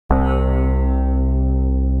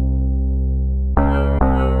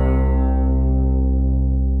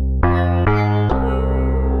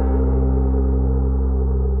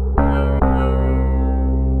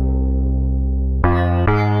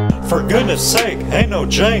goodness sake, ain't no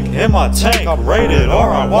jank in my tank. I'm rated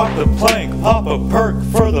R, I walk the plank. Pop a perk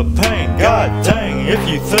for the pain. God dang, if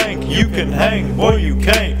you think you can hang, boy you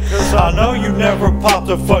can't. Cause I know you never popped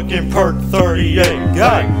a fucking perk 38.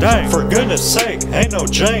 God dang, for goodness sake, ain't no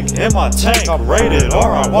jank in my tank. I'm rated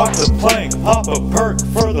R, I walk the plank. Pop a perk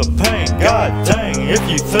for the pain. God dang, if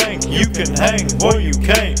you think you can hang, boy you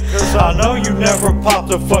can't. Cause I know you never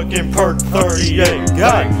popped a fucking perk 38.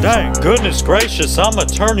 God dang, goodness gracious, I'm a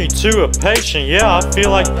turning to a patient. Yeah, I feel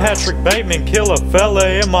like Patrick Bateman kill a fella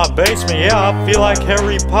in my basement. Yeah, I feel like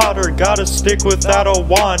Harry Potter got a stick without a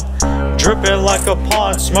wand. Dripping like a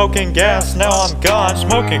pond, smoking gas, now I'm gone.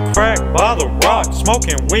 Smoking crack by the rock,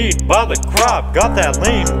 smoking weed by the crop. Got that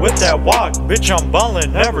lean with that walk, bitch I'm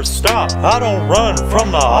ballin', never stop. I don't run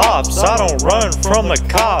from the ops, I don't run from the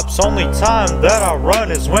cops. Only time that I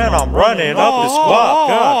run is when I'm running up this guap.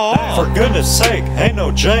 God damn. For goodness sake, ain't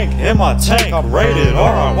no jank in my tank. I'm rated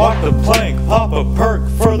R, I walk the plank. Pop a perk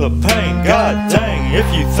for the pain. God dang, if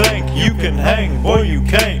you think you can hang, boy you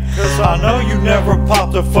can't. Cause I know you never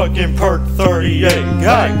popped a fucking perk 38.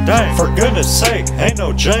 God dang, for goodness sake, ain't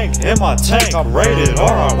no jank in my tank. I'm rated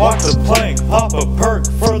R, I walk the plank. Pop a perk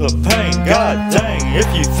for the pain. God dang, if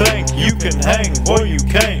you think you can hang, boy you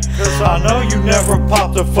can't. Cause I know you never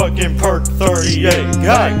popped a fucking perk 38.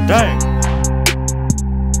 God dang.